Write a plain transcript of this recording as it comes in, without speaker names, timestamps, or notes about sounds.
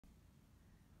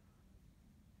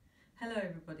Hello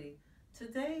everybody.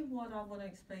 Today what I want to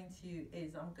explain to you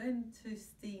is I'm going to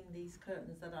steam these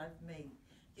curtains that I've made.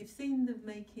 You've seen the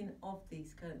making of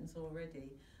these curtains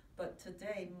already, but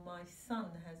today my son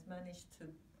has managed to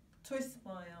twist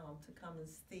my arm to come and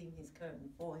steam his curtain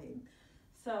for him.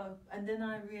 So, and then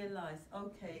I realized,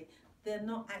 okay, they're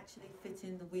not actually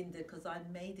fitting the window because I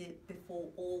made it before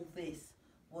all this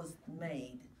was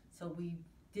made. So we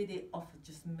did it off of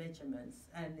just measurements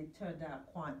and it turned out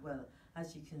quite well,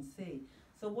 as you can see.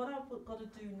 So what I've got to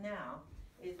do now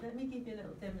is, let me give you a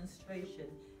little demonstration,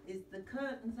 is the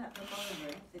curtains at the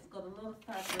moment, it's got a lot of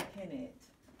fabric in it.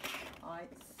 Alright,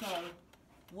 so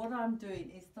what I'm doing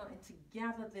is starting to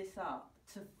gather this up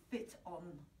to fit on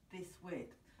this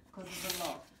width because it's a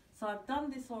lot. So I've done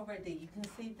this already. You can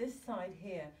see this side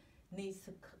here needs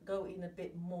to go in a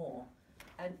bit more,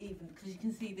 and even because you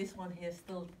can see this one here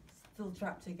still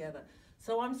trapped together.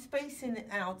 So I'm spacing it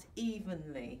out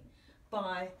evenly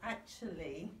by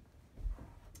actually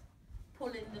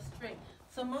pulling the string.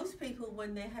 So most people,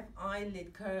 when they have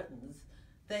eyelid curtains,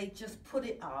 they just put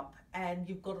it up and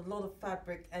you've got a lot of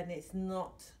fabric and it's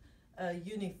not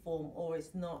uniform or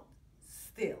it's not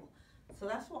still. So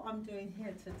that's what I'm doing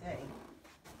here today.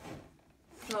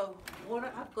 So what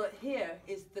I've got here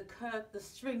is the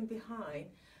string behind,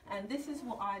 and this is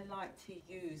what I like to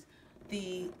use,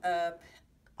 the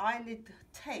eyelid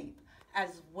tape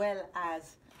as well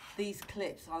as these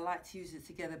clips. I like to use it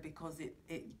together because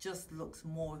it just looks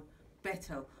more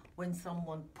better when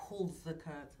someone pulls the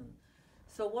curtain.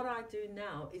 So what I do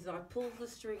now is I pull the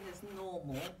string as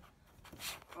normal,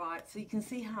 right? So you can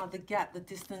see how the gap, the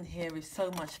distance here is so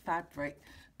much fabric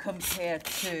compared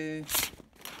to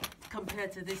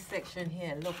this section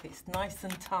here. Look, it's nice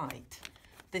and tight,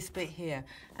 this bit here.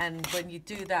 And when you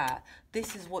do that,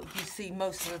 this is what you see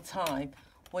most of the time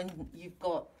when you've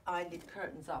got eyelid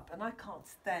curtains up, and I can't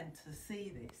stand to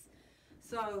see this.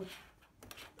 So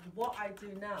what I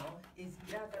do now is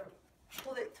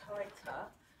pull it tighter,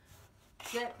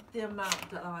 get the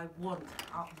amount that I want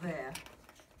up there,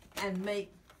 and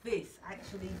make this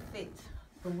actually fit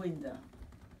the window.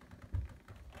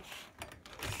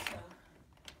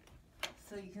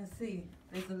 So you can see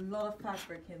there's a lot of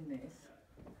fabric in this.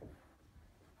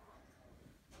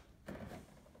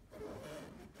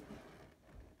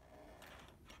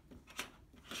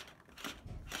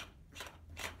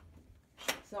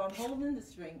 So I'm holding the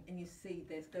string and you see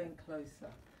there's going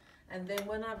closer. And then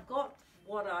when I've got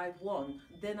what I want,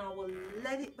 then I will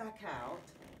let it back out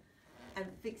and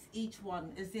fix each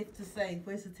one as if to say,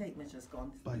 where's the tape measure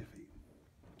gone? By your feet.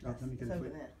 Oh, let me get it's it over for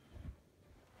you.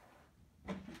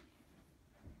 there.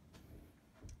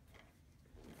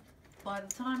 By the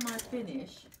time I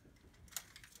finish,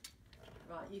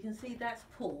 right, you can see that's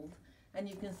pulled, and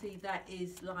you can see that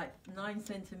is like 9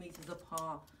 centimeters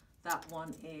apart. That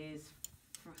one is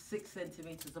 6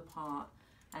 centimeters apart,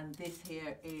 and this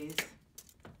here is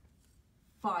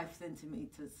 5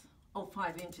 centimeters or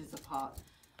 5 inches apart.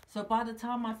 So by the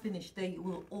time I finish, they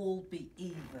will all be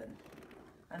even,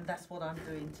 and that's what I'm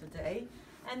doing today.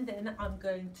 And then I'm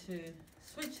going to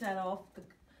switch that off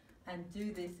and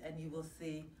do this, and you will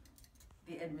see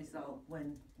the end result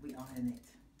when we iron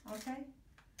it. Okay?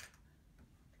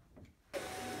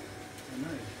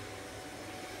 Nice.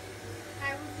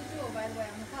 Hi, what's the jewel, by the way,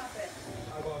 on the carpet?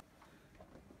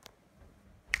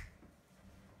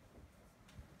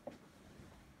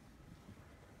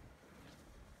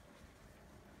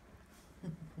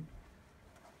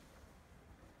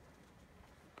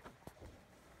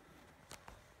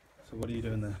 So what are you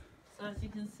doing there? So as you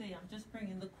can see, I'm just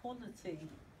bringing the quality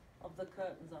of the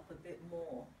curtains up a bit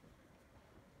more.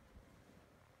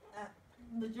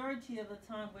 Majority of the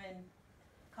time when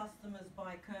customers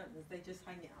buy curtains, they just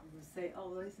hang it up and say,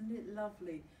 oh, isn't it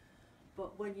lovely?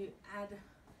 But when you add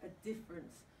a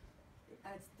difference, it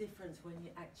adds difference when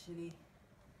you actually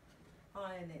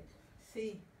iron it.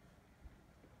 See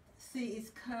it's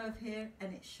curved here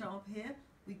and it's sharp here.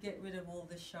 We get rid of all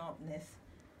the sharpness,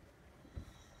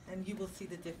 and you will see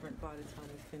the difference by the time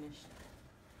we finish.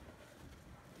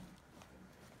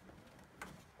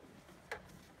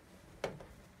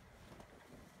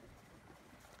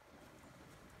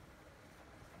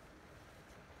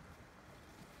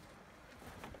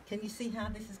 Can you see how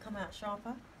this has come out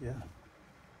sharper? Yeah.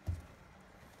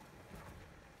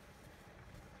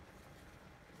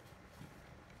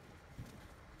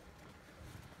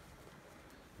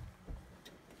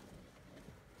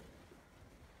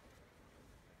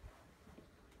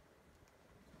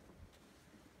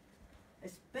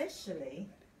 Especially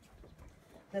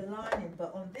the lining,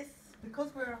 but on this, because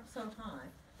we're up so high,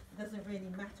 it doesn't really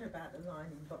matter about the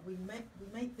lining, but we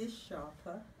make this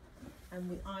sharper and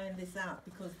we iron this out,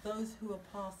 because those who are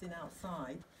passing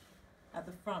outside at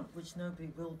the front, which nobody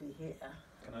will be here.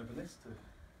 Can I open this too?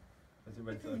 Is it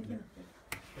ready to open it?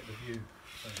 Get the view.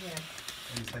 So Yeah.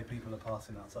 when you say people are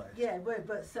passing outside. Yeah, well,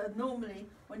 but so normally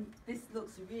when this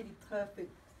looks really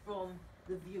perfect from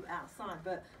the view outside,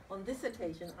 but on this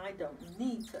occasion I don't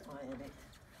need to iron it.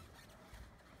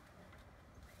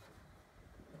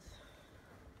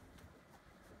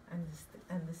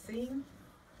 And the seam.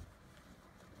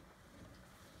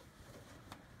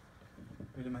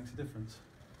 Really makes a difference.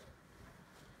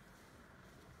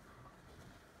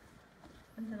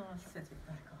 And then I'll set it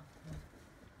back after.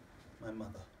 My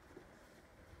mother.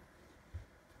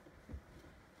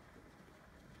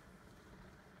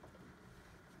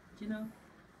 Do you know,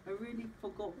 I really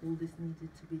forgot all this needed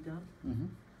to be done. Mm-hmm.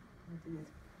 I did.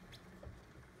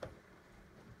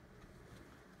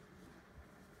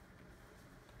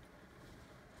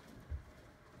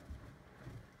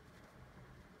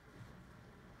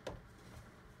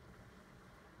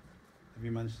 Have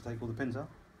you managed to take all the pins out?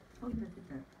 Oh, yeah, I did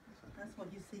that. That's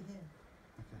what you see here.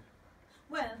 Okay.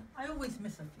 Well, I always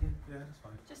miss a few, Yeah, that's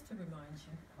fine. just to remind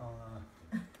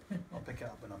you. I'll pick it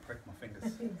up when I prick my fingers.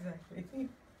 Exactly.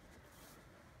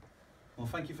 Well,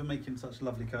 thank you for making such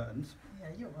lovely curtains. Yeah,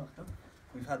 you're welcome.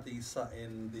 We've had these sat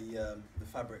in the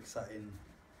fabric sat in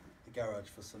the garage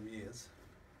for some years.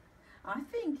 I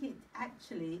think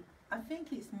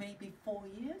it's maybe 4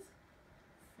 years.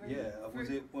 Yeah, was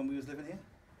it when we was living here?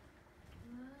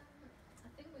 I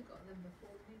think we got them before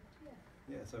we moved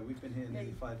here. Yeah, so we've been here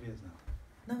nearly 5 years now.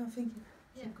 No, I think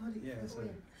Yeah. you got it. Yeah, for so- 4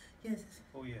 years. Yes.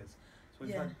 4 years. So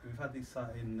Yeah. we've had these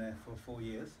sat in there for 4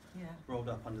 years, Yeah. rolled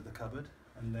up under the cupboard,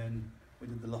 and then we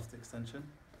did the loft extension,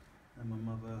 and my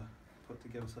mother put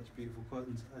together such beautiful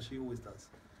curtains as she always does,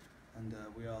 and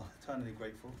we are eternally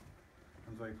grateful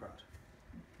and very proud.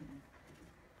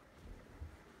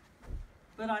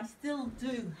 But I still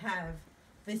do have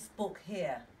this book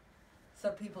here,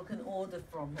 so people can order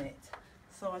from it.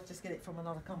 So I just get it from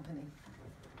another company.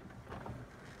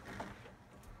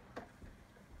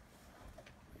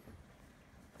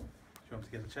 Do you want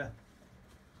me to get a chair?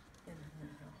 Yeah,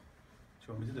 Do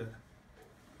you want me to do it?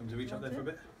 Want me to reach up there for a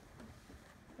bit?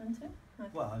 Want to?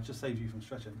 Well, I'll just save you from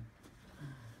stretching.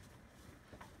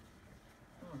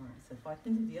 Alright, so if I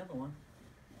can do the other one.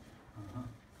 Uh-huh.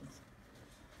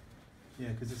 Yeah,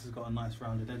 because this has got a nice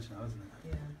rounded edge now, isn't it?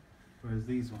 Yeah. Whereas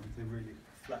these ones, they're really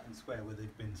flat and square where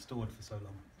they've been stored for so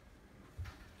long.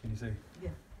 Can you see? Yeah.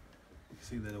 You can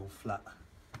see they're all flat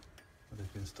where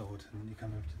they've been stored, and then you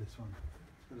come over to this one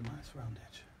with a nice round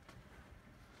edge.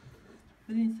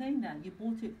 But in saying that, you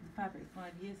bought it, the fabric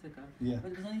 5 years ago. Yeah.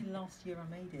 But it was only last year I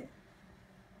made it.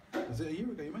 Was it a year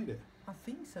ago you made it? I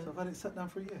think so. So I've had it set down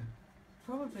for a year.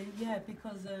 Probably, yeah,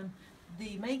 because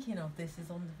the making of this is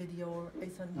on the video,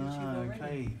 it's on YouTube already.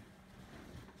 Okay.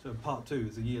 So part 2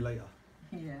 is a year later.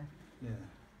 Yeah. Yeah.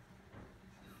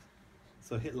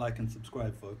 So hit like and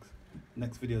subscribe, folks.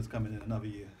 Next video's coming in another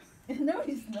year. No,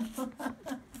 it's not.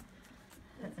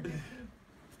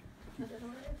 Do you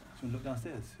want to look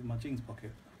downstairs in my jeans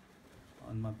pocket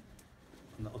on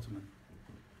the ottoman?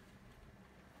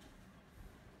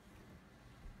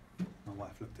 My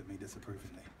wife looked at me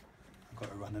disapprovingly. I got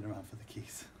her running around for the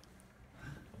keys.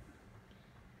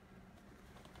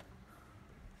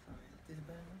 Sorry, did it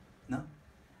burn me? No?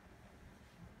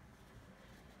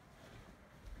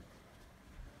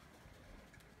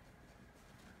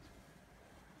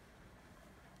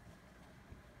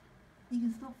 You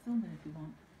can stop filming if you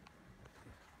want.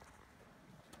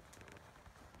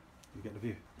 You get the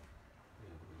view.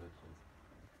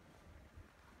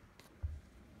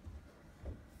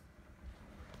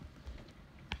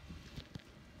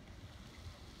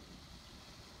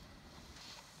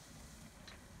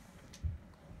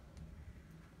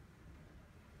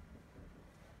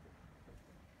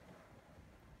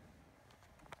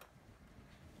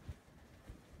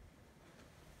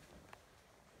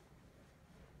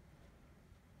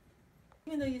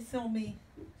 Even though you saw me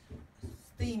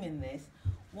steaming this,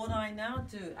 what I now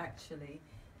do actually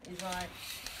is I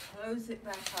close it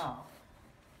back up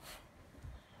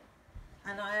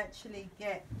and I actually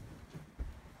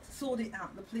sort it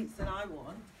out the pleats that I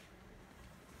want,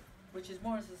 which is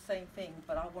more or less the same thing,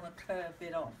 but I want to curve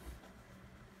it off.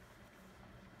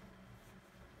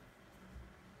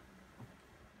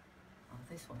 Oh,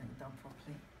 this one ain't done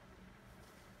properly.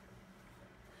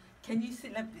 Can you see?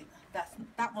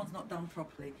 That one's not done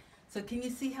properly. So can you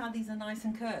see how these are nice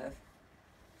and curved?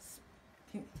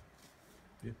 Yeah.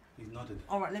 He's nodded.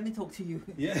 All right, let me talk to you.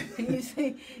 Yeah. Can you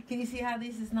see? Can you see how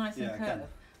this is nice Yeah, and I can.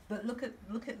 curved? But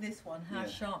look at this one. How Yeah.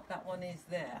 sharp that one is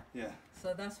there. Yeah.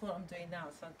 So that's what I'm doing now.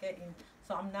 So I'm getting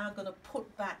So I'm now going to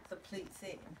put back the pleats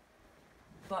in,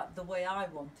 but the way I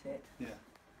want it. Yeah.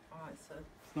 Alright, so.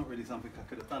 It's not really something I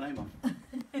could have done, eh, Mum?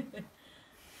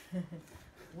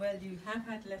 Well, you have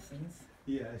had lessons.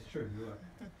 Yeah, it's true, you're right.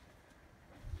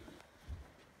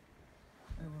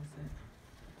 Where was it?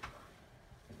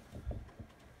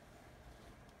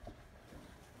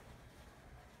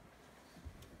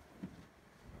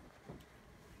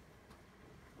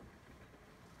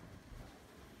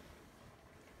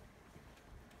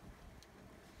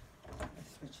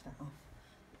 Let's switch that off.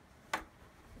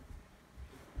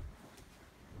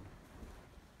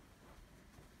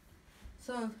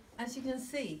 So, as you can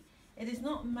see, it is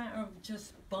not a matter of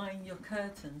just buying your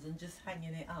curtains and just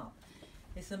hanging it up.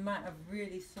 It's a matter of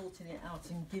really sorting it out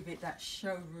and give it that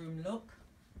showroom look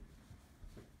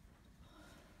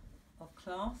of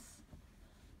class.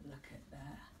 Look at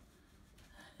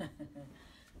that.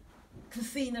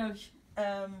 Casino,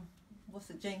 what's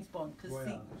it, James Bond?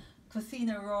 Royale.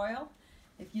 Casino Royale.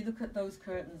 If you look at those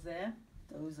curtains there,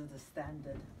 those are the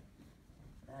standard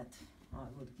that I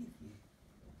would give you.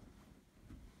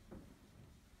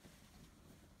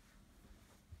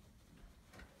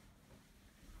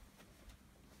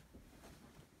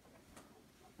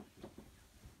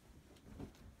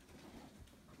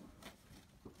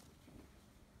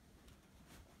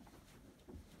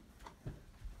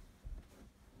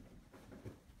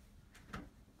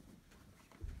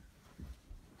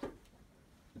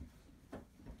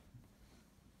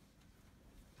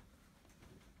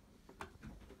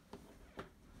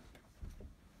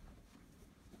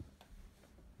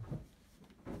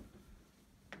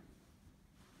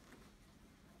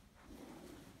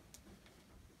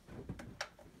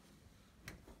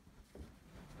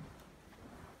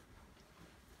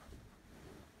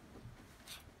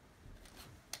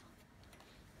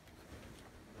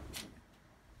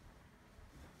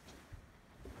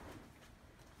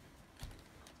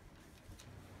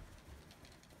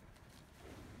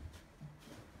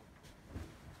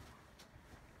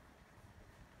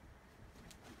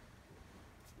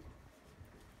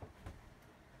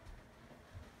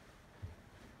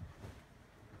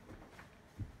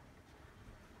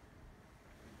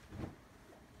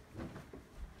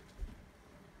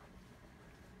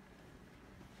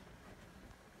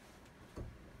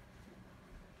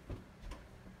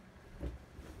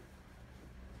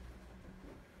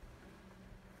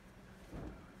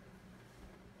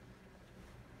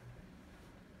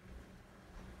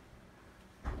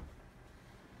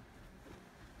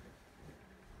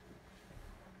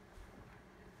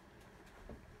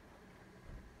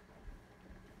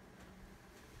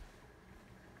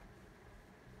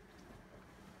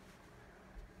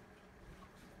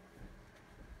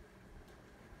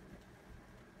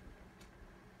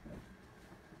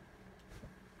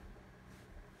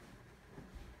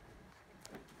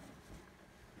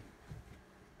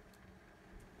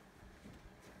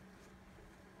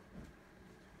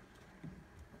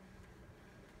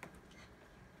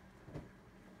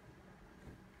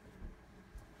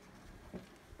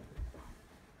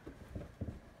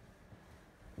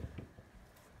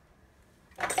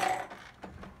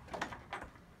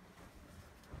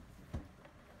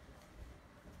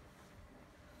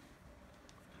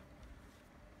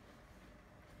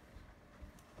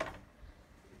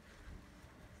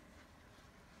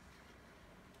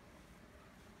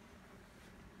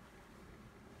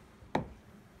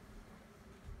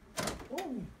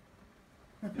 Oh.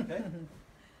 Okay.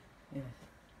 Yeah.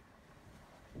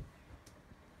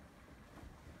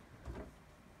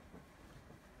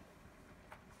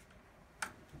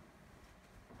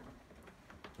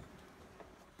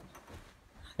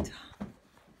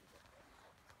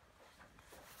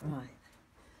 Right.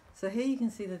 So here you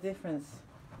can see the difference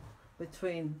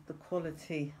between the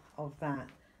quality of that,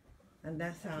 and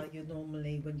that's how you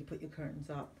normally, when you put your curtains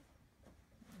up.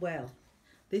 Well,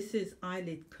 this is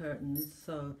eyelid curtains,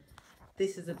 so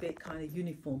this is a bit kind of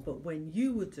uniform, but when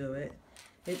you would do it,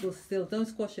 it will still, don't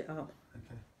squash it up.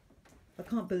 Okay.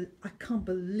 I can't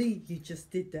believe you just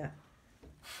did that.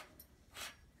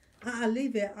 I'll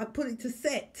leave it. I put it to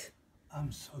set.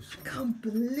 I'm so sorry. I can't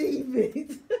believe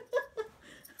it.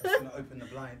 I was going to open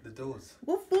the doors.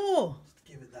 What for? Just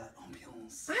to give it that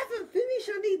ambiance. I haven't finished.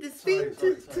 I need the Sorry,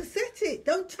 steam sorry. to set it.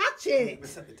 Don't touch it.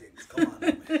 Receptacles, come on.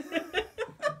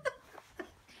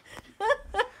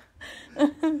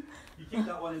 You keep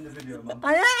that one in the video, Mum.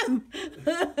 I am.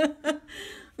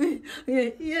 Yeah,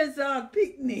 here's our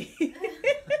picnic.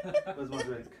 Where's my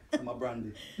drink and my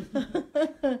brandy? I'll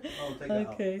take that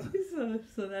Okay,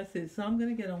 so that's it. So I'm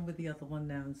going to get on with the other one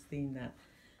now and steam that.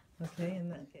 Okay,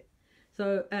 and that's it.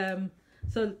 So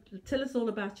so tell us all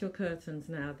about your curtains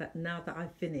now that I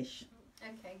finish.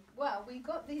 Okay, well, we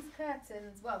got these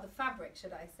curtains, well, the fabric,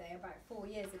 should I say, about 4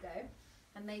 years ago,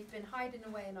 and they've been hiding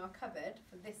away in our cupboard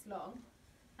for this long.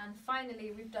 And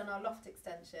finally, we've done our loft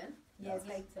extension years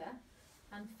later,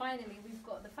 and finally, we've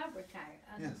got the fabric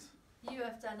out. And Yes. you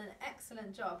have done an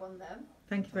excellent job on them.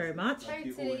 Thank you very much. Like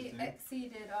you always Totally do.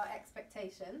 exceeded our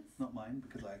expectations. Not mine,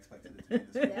 because I expected it to be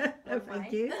this way. Yeah, well, Thank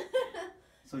fine. you.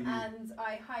 So you, And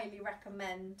I highly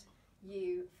recommend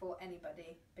you for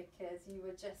anybody, because you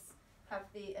would just have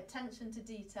the attention to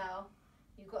detail.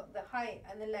 You got the height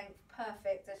and the length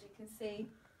perfect, as you can see.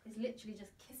 It's literally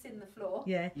just kissing the floor.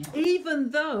 Yeah.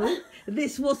 Even though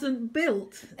this wasn't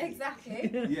built. Exactly.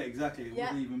 yeah, exactly. It Yeah.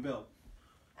 wasn't even built.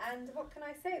 And what can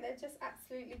I say? They're just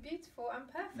absolutely beautiful and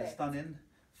perfect. They're stunning.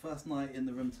 First night in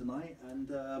the room tonight,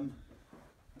 and I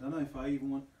don't know if I even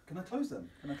want. Can I close them?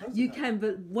 Can I close them? You can,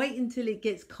 but wait until it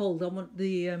gets cold. I want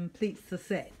the pleats to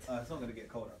set. It's not going to get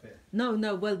cold up here. No,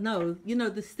 well, no. You know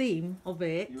the steam of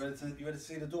it. You ready to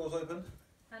see the doors open?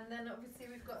 And then obviously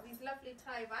we've got these lovely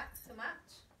tie backs to match.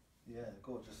 Yeah,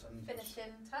 gorgeous. And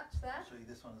Finishing touch there. I'll show you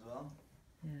this one as well.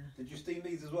 Yeah. Did you steam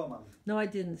these as well, Mum? No, I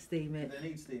didn't steam Do it. they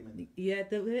need steaming? Yeah,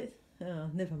 oh,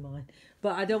 never mind.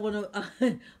 But I don't want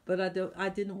to. But I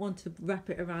didn't want to wrap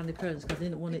it around the curtains because I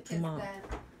didn't want it to Because mark.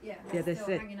 they're they're still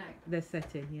set. hanging out. They're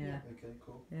setting. Yeah. Yeah. Okay,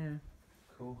 cool. Yeah.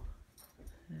 Cool.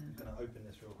 Yeah. I'm going to open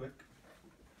this real quick.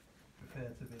 Prepare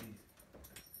to be